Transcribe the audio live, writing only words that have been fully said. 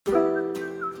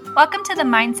Welcome to the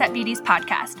Mindset Beauties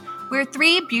podcast. We're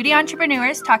three beauty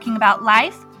entrepreneurs talking about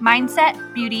life,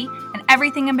 mindset, beauty, and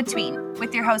everything in between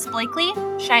with your hosts Blakely,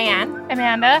 Cheyenne,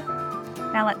 Amanda.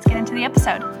 Now let's get into the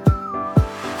episode.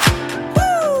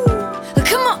 Woo!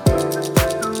 Come on!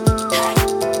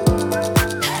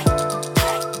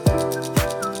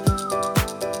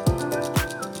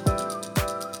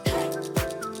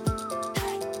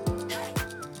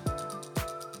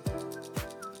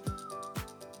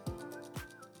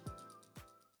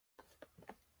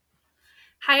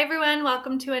 Hi everyone,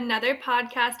 welcome to another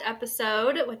podcast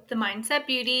episode with the Mindset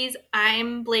Beauties.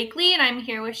 I'm Blakely and I'm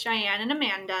here with Cheyenne and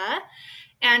Amanda.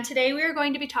 And today we are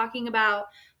going to be talking about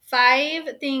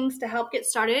 5 things to help get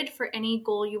started for any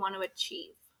goal you want to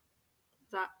achieve.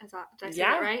 Did I say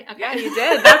that right? Okay. Yeah, you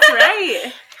did. That's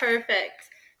right. Perfect.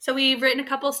 So we've written a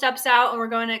couple steps out and we're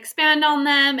going to expand on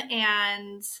them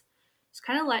and just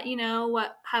kind of let you know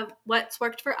what's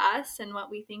worked for us and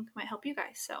what we think might help you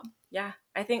guys. So Yeah,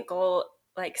 I think goal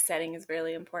setting is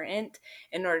really important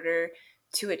in order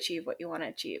to achieve what you want to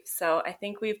achieve. So I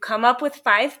think we've come up with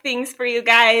 5 things for you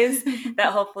guys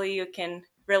that hopefully you can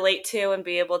relate to and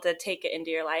be able to take it into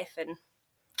your life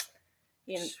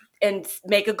and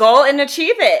make a goal and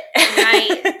achieve it.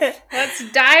 Right.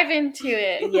 Let's dive into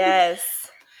it. Yes.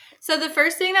 So the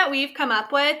first thing that we've come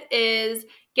up with is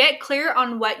get clear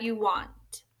on what you want.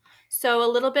 So a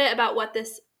little bit about what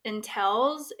this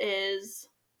entails is,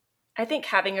 I think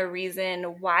having a reason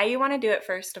why you want to do it,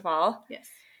 first of all. yes,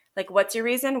 Like, what's your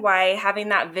reason why? Having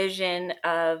that vision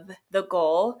of the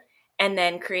goal and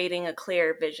then creating a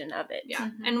clear vision of it. yeah,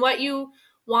 and what you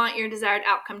want your desired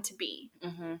outcome to be.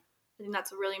 Mm-hmm. I think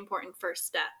that's a really important first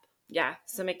step. Yeah.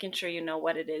 So making sure you know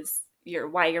what it is,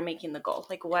 why you're making the goal.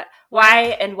 Like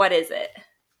why and what is it?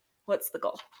 What's the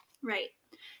goal? Right.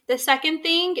 The second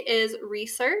thing is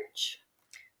research.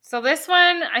 So this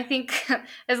one, I think,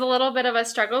 is a little bit of a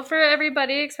struggle for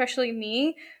everybody, especially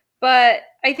me. But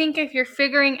I think if you're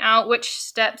figuring out which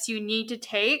steps you need to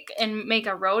take and make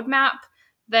a roadmap,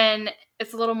 then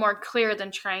it's a little more clear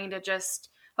than trying to just,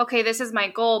 okay, this is my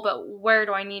goal, but where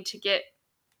do I need to get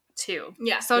to?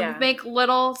 Yeah. So make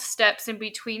little steps in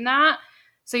between that.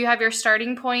 So you have your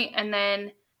starting point and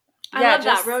then... I love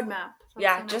that roadmap.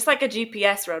 That's just like a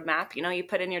GPS roadmap, you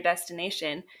put in your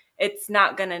destination. It's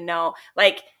not going to know,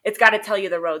 it's got to tell you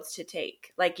the roads to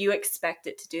take. You expect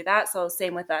it to do that. So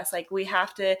same with us. We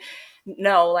have to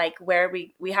know, where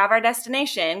we have our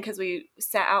destination because we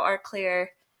set out our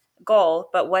clear goal.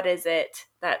 But what are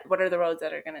the roads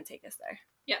that are going to take us there?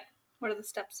 Yeah. What are the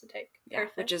steps to take? Yeah,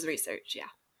 which is research, yeah.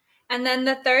 And then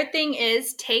the third thing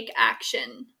is take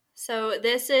action. So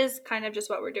this is kind of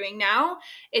just what we're doing now.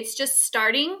 It's just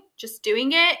starting, just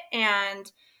doing it,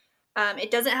 and it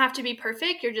doesn't have to be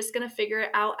perfect. You're just going to figure it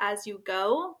out as you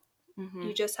go. Mm-hmm.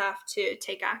 You just have to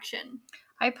take action.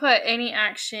 I put any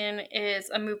action is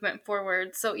a movement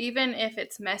forward. So even if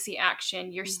it's messy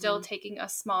action, you're still taking a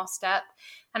small step.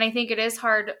 And I think it is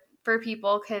hard for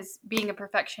people because being a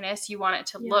perfectionist, you want it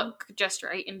to look just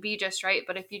right and be just right.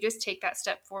 But if you just take that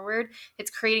step forward, it's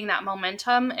creating that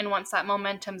momentum. And once that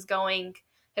momentum's going,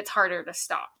 it's harder to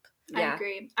stop. Yeah. I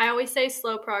agree. I always say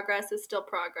slow progress is still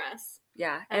progress.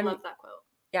 Yeah. I love that quote.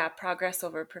 Yeah, progress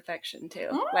over perfection too.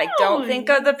 Don't think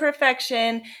of the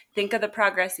perfection, think of the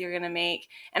progress you're going to make.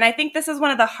 And I think this is one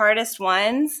of the hardest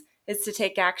ones is to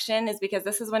take action is because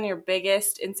this is when your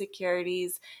biggest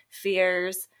insecurities,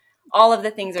 fears, all of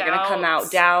the things are going to come out,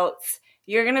 doubts.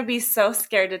 You're going to be so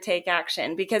scared to take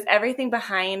action because everything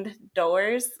behind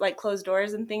doors, closed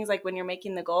doors and things, when you're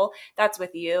making the goal, that's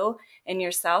with you and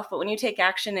yourself. But when you take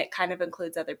action, it kind of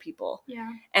includes other people. Yeah.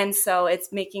 And so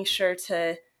it's making sure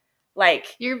to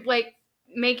you're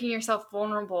making yourself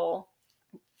vulnerable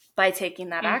by taking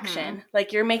that action.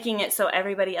 You're making it so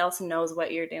everybody else knows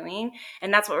what you're doing.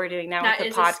 And that's what we're doing now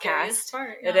with the podcast.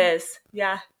 Part, It is.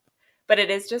 Yeah. But it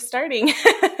is just starting.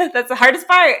 That's the hardest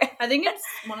part. I think it's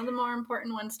one of the more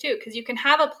important ones too, because you can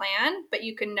have a plan, but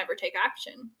you can never take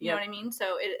action. You know what I mean?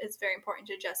 So it's very important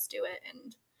to just do it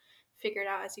and figure it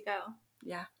out as you go.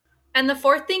 Yeah. And the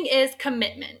fourth thing is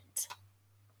commitment.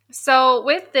 So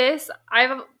with this,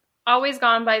 I've always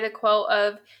gone by the quote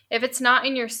of, if it's not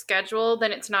in your schedule,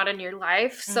 then it's not in your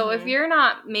life. So if you're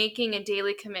not making a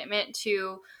daily commitment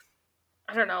to,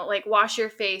 I don't know, wash your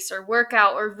face or work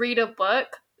out or read a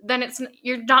book, then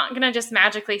you're not going to just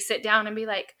magically sit down and be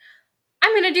like,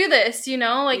 I'm going to do this,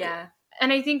 Yeah.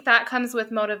 And I think that comes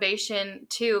with motivation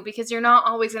too, because you're not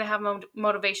always going to have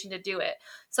motivation to do it.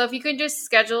 So if you could just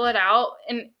schedule it out,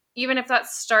 and even if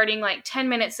that's starting 10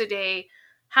 minutes a day,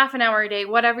 half an hour a day,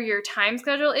 whatever your time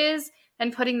schedule is,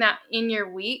 and putting that in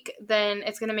your week, then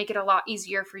it's going to make it a lot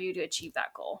easier for you to achieve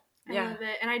that goal. I love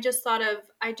it. And I just thought of,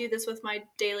 I do this with my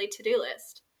daily to-do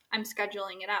list. I'm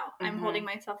scheduling it out. I'm holding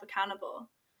myself accountable.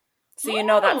 So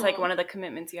that's like one of the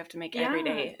commitments you have to make every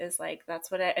day is like, that's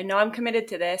what I know I'm committed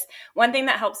to this. One thing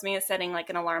that helps me is setting like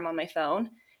an alarm on my phone.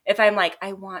 If I'm like,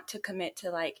 I want to commit to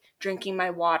like drinking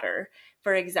my water,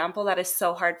 for example, that is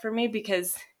so hard for me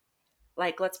because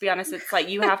like, let's be honest, it's like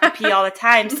you have to pee all the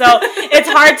time. So it's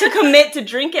hard to commit to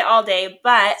drink it all day.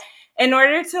 But in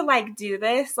order to like do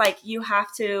this, like you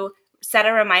have to set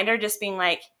a reminder, just being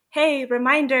like, hey,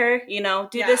 reminder, do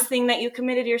this thing that you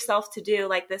committed yourself to do,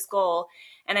 like this goal.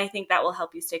 And I think that will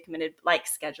help you stay committed, like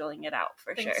scheduling it out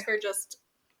for sure. Thanks for just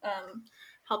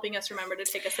helping us remember to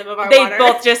take a sip of our water. They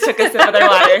both just took a sip of their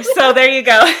water. So there you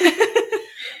go.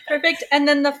 Perfect. And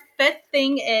then the fifth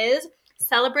thing is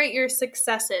celebrate your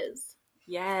successes.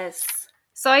 Yes.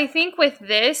 So I think with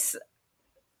this,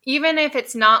 even if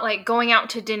it's not like going out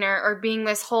to dinner or being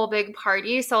this whole big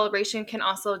party, celebration can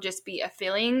also just be a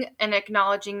feeling and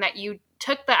acknowledging that you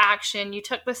took the action, you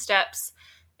took the steps,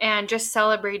 and just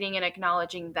celebrating and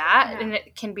acknowledging that. And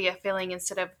it can be a feeling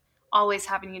instead of always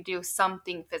having to do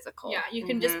something physical. Yeah, you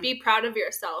can just be proud of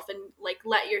yourself and like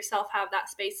let yourself have that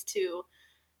space to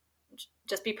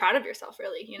just be proud of yourself,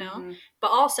 really, But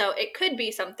also it could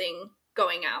be something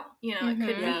going out, it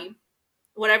could be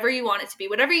whatever you want it to be,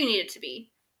 whatever you need it to be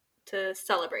to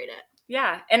celebrate it.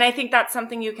 Yeah. And I think that's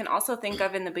something you can also think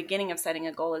of in the beginning of setting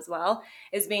a goal as well,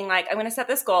 is being like, I'm going to set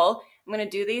this goal. I'm going to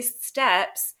do these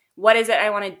steps. What is it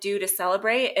I want to do to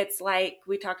celebrate? It's like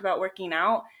we talked about working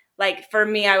out. Like for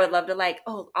me, I would love to like,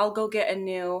 I'll go get a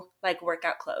new like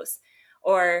workout clothes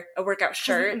or a workout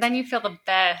shirt. Then you feel the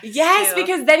best. Yes, too.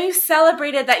 Because then you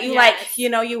celebrated that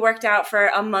you you worked out for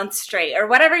a month straight or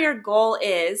whatever your goal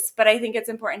is. But I think it's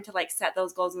important to like set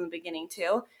those goals in the beginning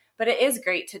too. But it is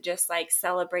great to just like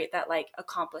celebrate that like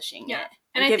accomplishing it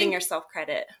and giving yourself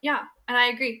credit. Yeah, and I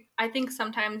agree. I think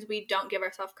sometimes we don't give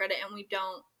ourselves credit and we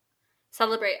don't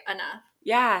celebrate enough.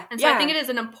 Yeah. And so I think it is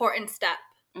an important step.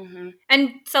 Mm-hmm.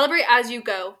 And celebrate as you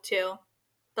go too.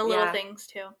 The little things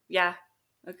too. Yeah.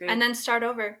 Agreed. And then start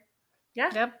over.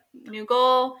 Yeah. Yep. New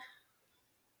goal.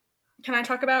 Can I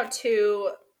talk about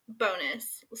 2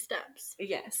 bonus steps?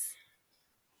 Yes.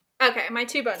 Okay, my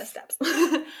 2 bonus steps.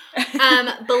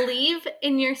 Believe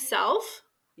in yourself.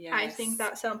 Yes. I think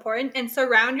that's so important. And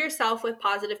surround yourself with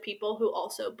positive people who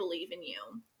also believe in you.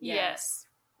 Yes.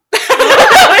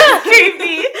 That was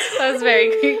creepy. That was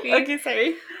very creepy. Okay,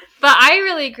 sorry. But I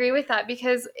really agree with that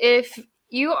because if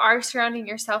you are surrounding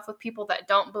yourself with people that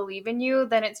don't believe in you,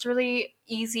 then it's really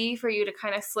easy for you to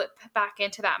kind of slip back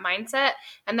into that mindset.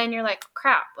 And then you're like,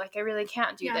 crap, like I really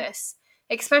can't do this.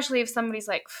 Especially if somebody's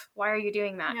like, why are you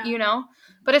doing that?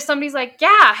 But if somebody's like,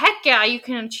 yeah, heck yeah, you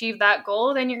can achieve that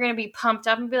goal, then you're going to be pumped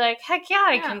up and be like, heck yeah,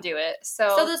 I can do it.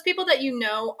 So those people that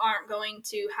aren't going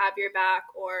to have your back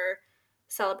or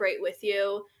celebrate with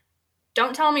you,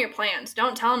 don't tell them your plans.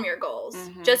 Don't tell them your goals.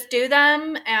 Mm-hmm. Just do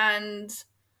them. And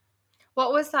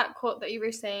what was that quote that you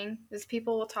were saying? Is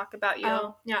people will talk about you.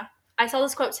 Oh, yeah. I saw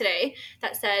this quote today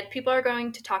that said, people are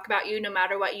going to talk about you no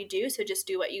matter what you do, so just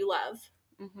do what you love.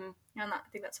 Mm-hmm. And I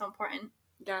think that's so important.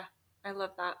 Yeah, I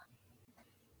love that.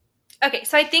 Okay,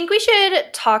 so I think we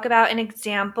should talk about an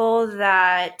example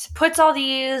that puts all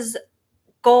these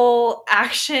goal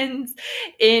actions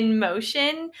in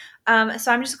motion.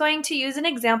 So I'm just going to use an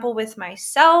example with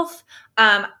myself.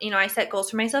 I set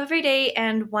goals for myself every day,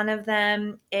 and one of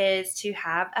them is to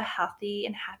have a healthy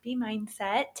and happy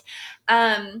mindset.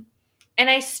 And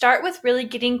I start with really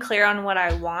getting clear on what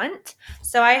I want.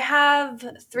 So I have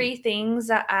 3 things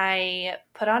that I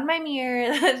put on my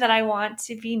mirror that I want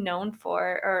to be known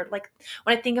for. Or like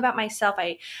when I think about myself,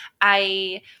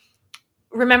 I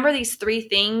remember these 3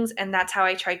 things, and that's how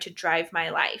I try to drive my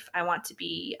life. I want to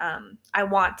be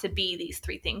these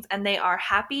 3 things, and they are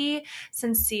happy,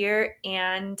 sincere,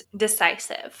 and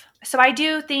decisive. So I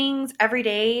do things every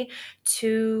day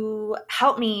to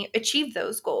help me achieve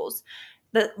those goals.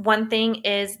 The one thing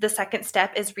is, the second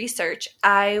step is research.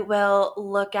 I will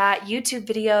look at YouTube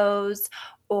videos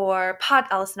or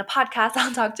I'll listen to podcasts,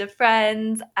 I'll talk to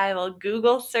friends, I will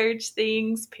Google search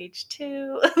things, page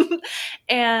 2,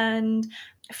 and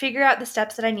figure out the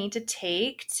steps that I need to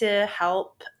take to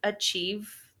help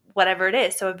achieve whatever it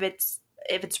is. So if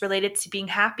it's related to being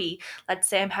happy, let's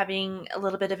say I'm having a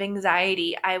little bit of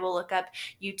anxiety, I will look up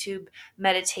YouTube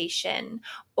meditation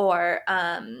or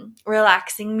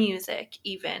relaxing music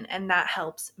even, and that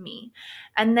helps me.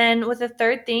 And then with the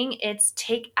third thing, it's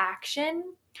take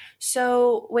action.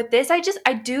 So with this, I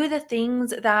do the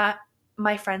things that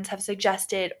my friends have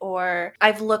suggested, or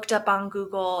I've looked up on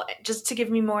Google just to give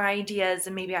me more ideas,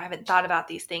 and maybe I haven't thought about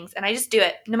these things, and I just do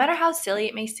it. No matter how silly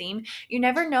it may seem, you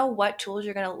never know what tools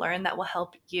you're going to learn that will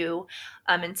help you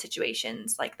in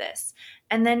situations like this.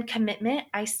 And then commitment,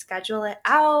 I schedule it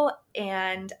out,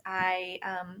 and I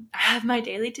have my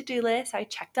daily to-do list. I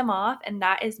check them off, and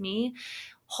that is me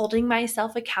holding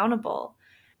myself accountable.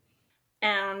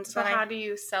 And so how do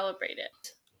you celebrate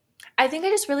it? I think I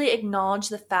just really acknowledge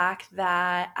the fact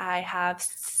that I have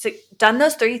done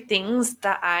those 3 things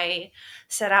that I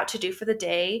set out to do for the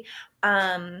day.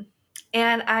 And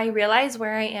I realize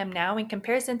where I am now in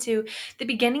comparison to the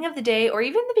beginning of the day or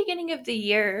even the beginning of the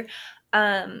year.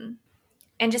 And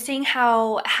just seeing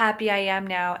how happy I am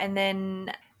now. And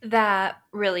then that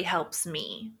really helps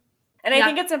me. And I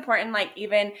think it's important, like,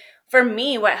 even for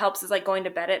me, what helps is like going to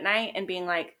bed at night and being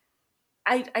like,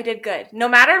 I did good. No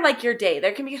matter like your day,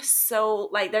 there can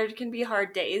be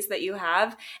hard days that you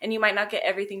have and you might not get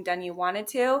everything done you wanted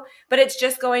to, but it's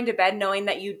just going to bed knowing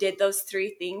that you did those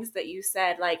 3 things that you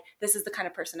said, like, this is the kind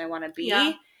of person I want to be.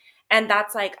 Yeah. And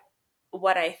that's like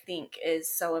what I think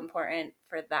is so important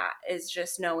for that, is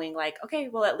just knowing like, okay,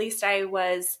 well, at least I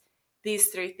was these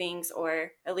 3 things,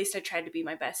 or at least I tried to be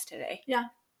my best today. Yeah.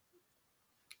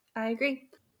 I agree.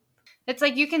 It's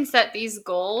like you can set these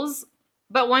goals,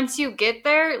 but once you get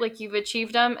there, like, you've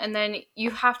achieved them, and then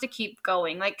you have to keep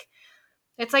going. Like,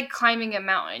 it's like climbing a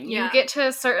mountain. Yeah. You get to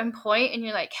a certain point and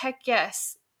you're like, heck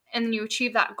yes. And then you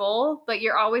achieve that goal, but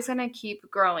you're always going to keep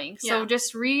growing. Yeah. So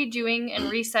just redoing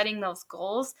and resetting those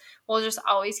goals will just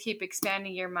always keep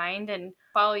expanding your mind and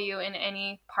follow you in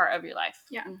any part of your life.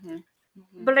 Yeah. Mm-hmm.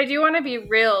 Mm-hmm. But I do want to be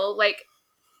real. Like,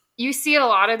 you see a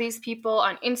lot of these people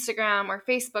on Instagram or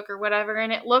Facebook or whatever,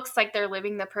 and it looks like they're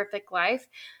living the perfect life.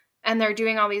 And they're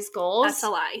doing all these goals. That's a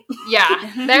lie.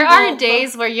 Yeah. There are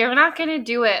days where you're not going to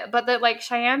do it. But like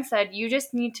Cheyenne said, you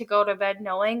just need to go to bed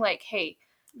knowing, like, hey,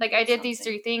 like, I did these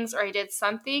 3 things, or I did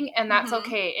something, and that's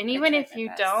okay. And even if you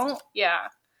don't,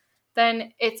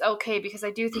 then it's okay, because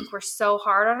I do think we're so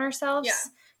hard on ourselves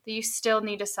that you still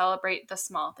need to celebrate the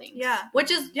small things. Yeah. Which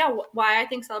is, why I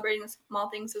think celebrating the small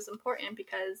things is important,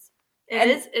 because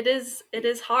it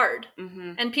is hard.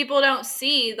 Mm-hmm. And people don't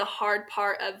see the hard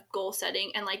part of goal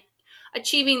setting and like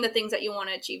achieving the things that you want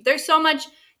to achieve. There's so much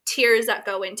tears that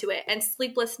go into it, and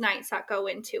sleepless nights that go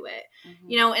into it,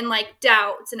 and like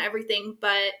doubts and everything.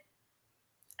 But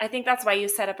I think that's why you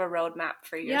set up a roadmap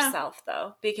for yourself,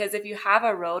 though, because if you have a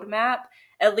roadmap,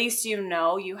 at least you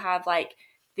know you have like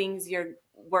things you're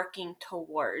working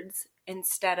towards,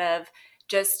 instead of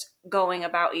just going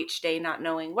about each day not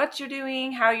knowing what you're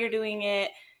doing, how you're doing it.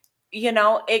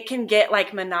 It can get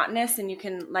like monotonous, and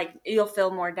you'll feel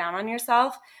more down on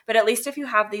yourself. But at least if you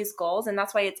have these goals, and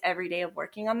that's why it's every day of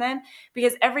working on them,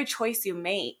 because every choice you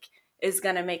make is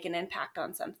going to make an impact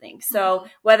on something. So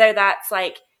whether that's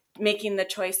like making the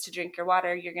choice to drink your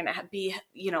water, you're going to be,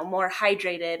 more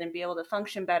hydrated and be able to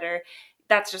function better.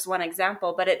 That's just one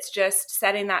example, but it's just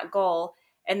setting that goal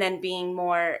and then being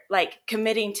more like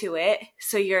committing to it.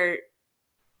 So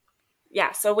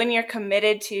when you're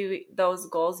committed to those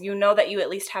goals, you know that you at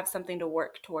least have something to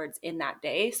work towards in that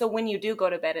day. So when you do go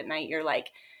to bed at night, you're like,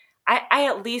 I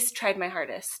at least tried my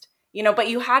hardest, but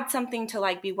you had something to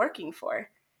like be working for.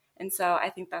 And so I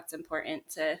think that's important,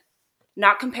 to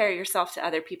not compare yourself to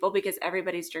other people, because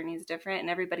everybody's journey is different and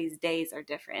everybody's days are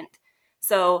different.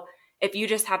 So if you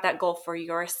just have that goal for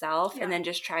yourself and then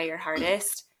just try your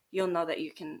hardest, you'll know that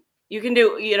you can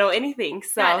do, anything.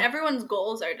 So and everyone's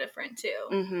goals are different too.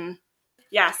 Mm-hmm.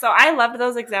 Yeah, so I loved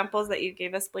those examples that you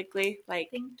gave us, Blakely.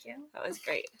 Like, thank you. That was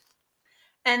great.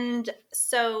 And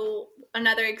so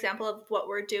another example of what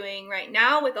we're doing right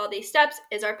now with all these steps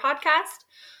is our podcast.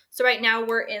 So right now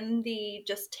we're in the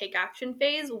just take action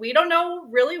phase. We don't know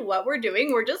really what we're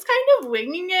doing. We're just kind of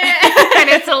winging it. And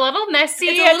it's a little messy.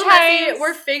 It's a little messy.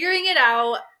 We're figuring it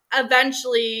out.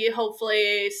 Eventually,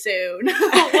 hopefully soon,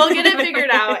 we'll get it figured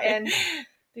out, and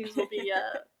these will be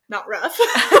not rough.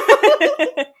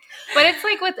 But it's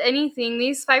like with anything,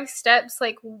 these 5 steps,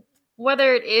 like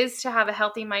whether it is to have a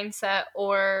healthy mindset,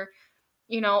 or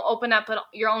open up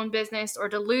your own business, or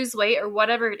to lose weight, or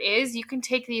whatever it is, you can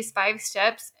take these 5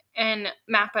 steps and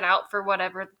map it out for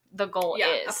whatever the goal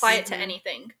is. Apply it to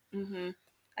anything. Mm-hmm.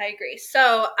 I agree.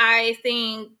 So I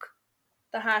think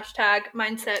the hashtag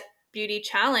Mindset Beauty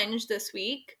Challenge this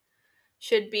week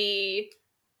should be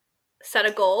set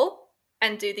a goal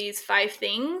and do these 5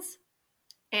 things,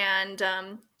 and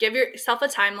give yourself a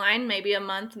timeline, maybe a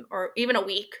month or even a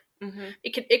week. Mm-hmm.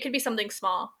 It could be something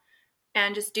small,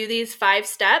 and just do these 5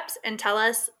 steps and tell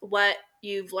us what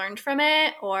you've learned from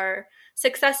it, or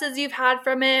successes you've had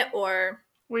from it, or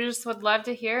We just would love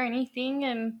to hear anything,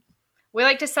 and we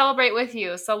like to celebrate with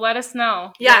you, so let us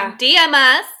know. Yeah. DM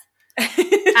us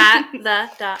at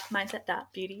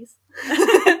the.mindset.beauties.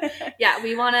 Yeah,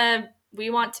 we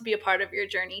want to be a part of your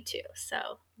journey too. So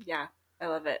yeah, I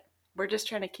love it. We're just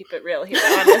trying to keep it real here,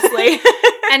 honestly.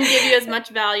 And give you as much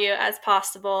value as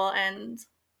possible. And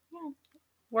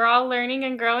we're all learning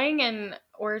and growing, and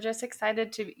we're just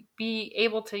excited to be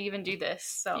able to even do this.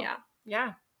 So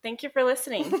yeah. Thank you for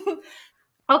listening.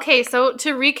 Okay, so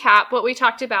to recap what we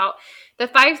talked about, the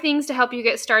 5 things to help you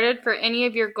get started for any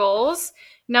of your goals.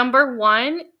 Number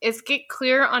 1 is get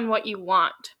clear on what you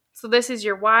want. So this is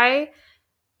your why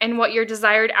and what your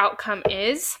desired outcome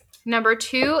is. Number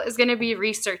 2 is going to be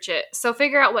research it. So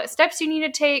figure out what steps you need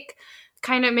to take,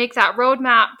 kind of make that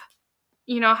roadmap,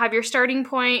 have your starting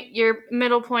point, your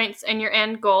middle points, and your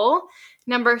end goal.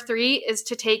 Number 3 is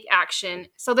to take action.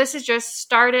 So this is just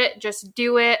start it, just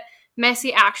do it.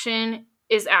 Messy action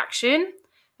is action.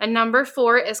 And number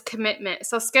 4 is commitment.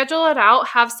 So schedule it out,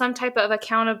 have some type of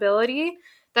accountability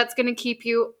that's going to keep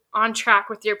you on track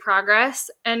with your progress.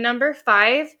 And number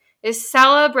 5 is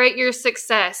celebrate your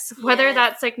success, whether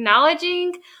that's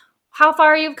acknowledging how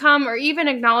far you've come or even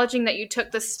acknowledging that you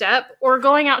took the step or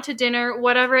going out to dinner,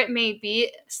 whatever it may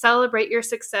be. Celebrate your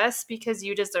success because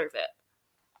you deserve it.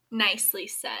 Nicely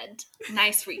said.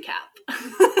 Nice recap.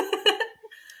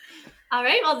 All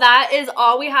right, well, that is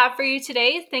all we have for you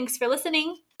today. Thanks for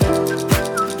listening.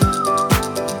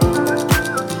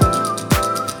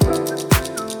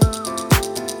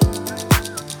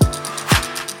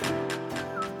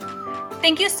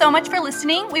 Thank you so much for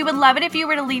listening. We would love it if you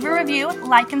were to leave a review,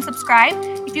 like, and subscribe.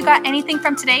 If you got anything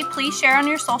from today, please share on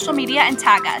your social media and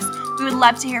tag us. We would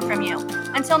love to hear from you.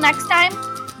 Until next time,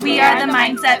 we are the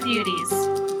Mindset Beauties.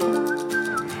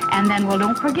 And then,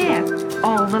 don't forget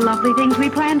all the lovely things we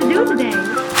plan to do today.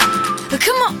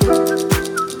 Come on.